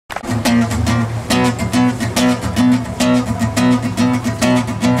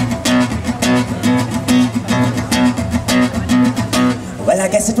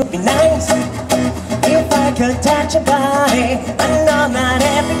could touch your body. I know not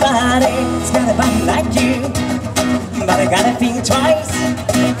everybody's got a body like you, but I gotta think twice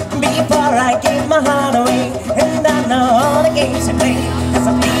before I give my heart away. And I know all the games you play, 'cause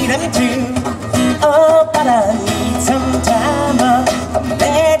I need them too. Oh, but I need some time up,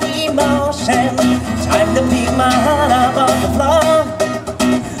 that emotion, time to pick my heart up on the floor.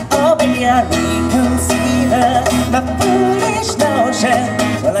 Oh baby, I reconsider my foolish notion.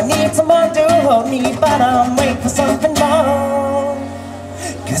 Well, I need someone to hold me, but I'm waiting for something more.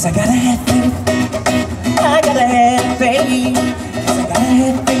 'Cause I gotta have faith, I gotta have faith. 'Cause I gotta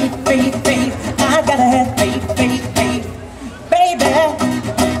have faith, faith, faith. I gotta have faith, faith, faith. Baby,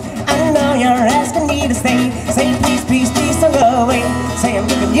 I know you're asking me to stay. Say please, please, please don't go away. Say I'm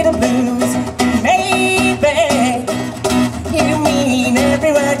giving you the blues. Maybe you mean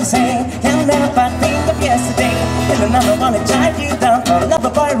every word you say. Can't help but think of yesterday. And another one to drive you down for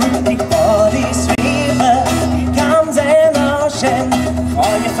another boy route. Before this river becomes an ocean,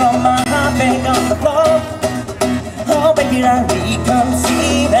 or you throw my heart back on the floor. Oh baby, I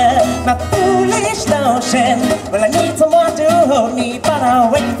reconsider my foolish notion. Well, I need someone to hold me, but I'll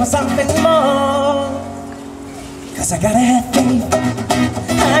wait for something more. 'Cause I gotta have faith,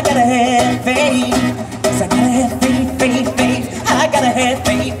 I gotta have faith. 'Cause I gotta have faith, faith, faith. I gotta have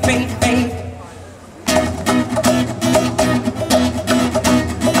faith, faith, faith.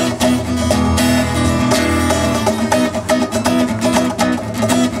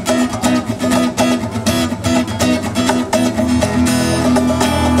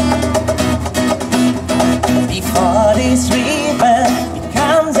 Before this river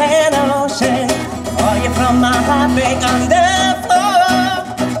becomes an ocean, or you from my heart back on the floor,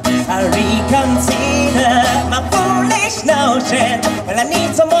 I reconsider my foolish notion. Well, I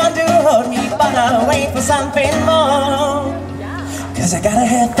need someone to hold me, but I'll wait for something more. 'Cause I gotta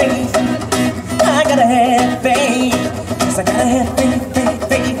have faith, I gotta have faith. 'Cause I gotta have faith, faith,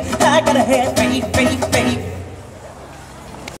 faith. I gotta have faith, faith, faith.